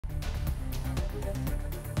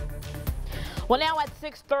Well, now at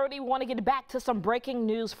 6:30, we want to get back to some breaking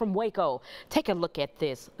news from Waco. Take a look at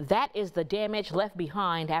this. That is the damage left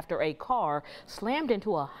behind after a car slammed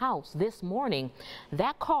into a house this morning.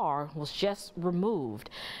 That car was just removed.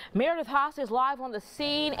 Meredith Haas is live on the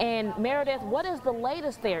scene. And Meredith, what is the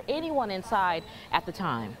latest there? Anyone inside at the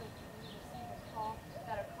time?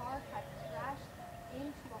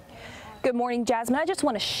 Good morning, Jasmine. I just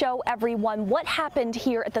want to show everyone what happened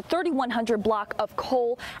here at the 3100 block of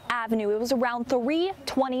Cole Avenue. It was around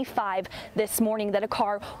 3:25 this morning that a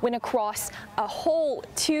car went across a whole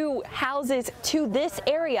two houses to this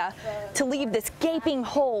area to leave this gaping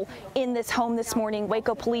hole in this home this morning.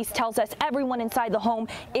 Waco police tells us everyone inside the home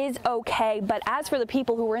is okay. But as for the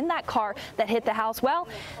people who were in that car that hit the house, well,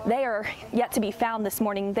 they are yet to be found this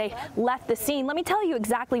morning. They left the scene. Let me tell you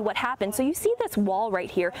exactly what happened. So you see this wall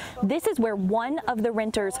right here. This is where one of the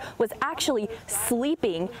renters was actually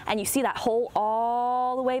sleeping, and you see that hole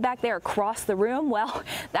all the way back there across the room. Well,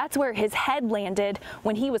 that's where his head landed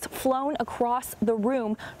when he was flown across the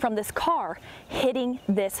room from this car hitting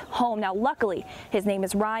this home. Now, luckily, his name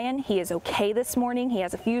is Ryan. He is okay this morning. He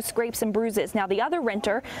has a few scrapes and bruises. Now, the other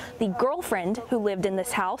renter, the girlfriend who lived in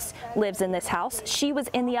this house, lives in this house. She was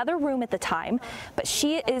in the other room at the time, but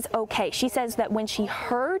she is okay. She says that when she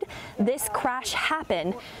heard this crash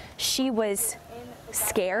happen, she was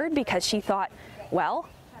scared because she thought, well,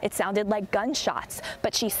 it sounded like gunshots,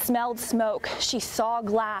 but she smelled smoke, she saw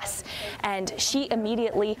glass, and she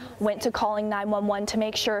immediately went to calling 911 to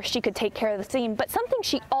make sure she could take care of the scene. But something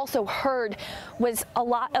she also heard was a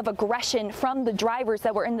lot of aggression from the drivers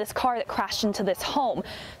that were in this car that crashed into this home.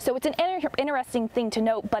 So it's an interesting thing to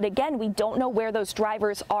note, but again, we don't know where those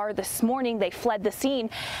drivers are this morning. They fled the scene.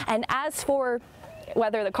 And as for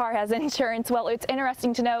whether the car has insurance, well, it's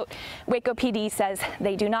interesting to note Waco PD says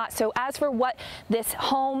they do not. So as for what this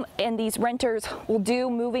home and these renters will do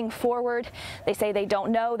moving forward, they say they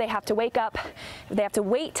don't know. They have to wake up. They have to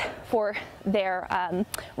wait for their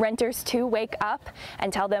renters to wake up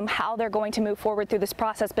and tell them how they're going to move forward through this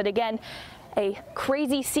process. But again, a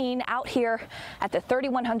crazy scene out here at the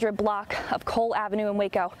 3100 block of Cole Avenue in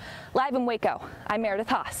Waco. Live in Waco, I'm Meredith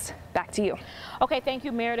Haas. Back to you. Okay, thank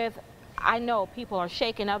you, Meredith. I know people are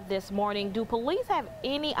shaken up this morning. Do police have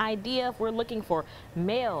any idea if we're looking for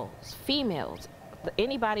males, females,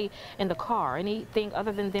 anybody in the car, anything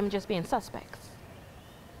other than them just being suspects?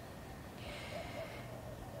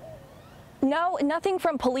 No, nothing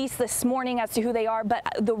from police this morning as to who they are, but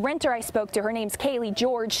the renter I spoke to, her name's Kaylee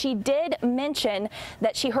George, she did mention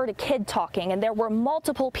that she heard a kid talking, and there were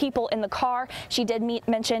multiple people in the car. She did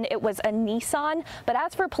mention it was a Nissan, but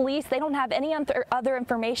as for police, they don't have any other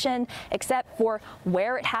information except for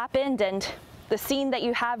where it happened and the scene that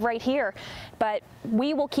you have right here. But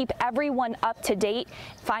we will keep everyone up to date,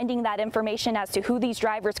 finding that information as to who these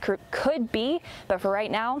drivers could be, but for right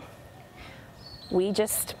now, we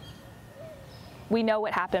know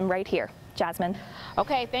what happened right here. Jasmine.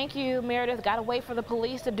 Okay, thank you, Meredith. Got to wait for the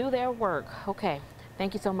police to do their work. Okay,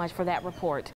 thank you so much for that report.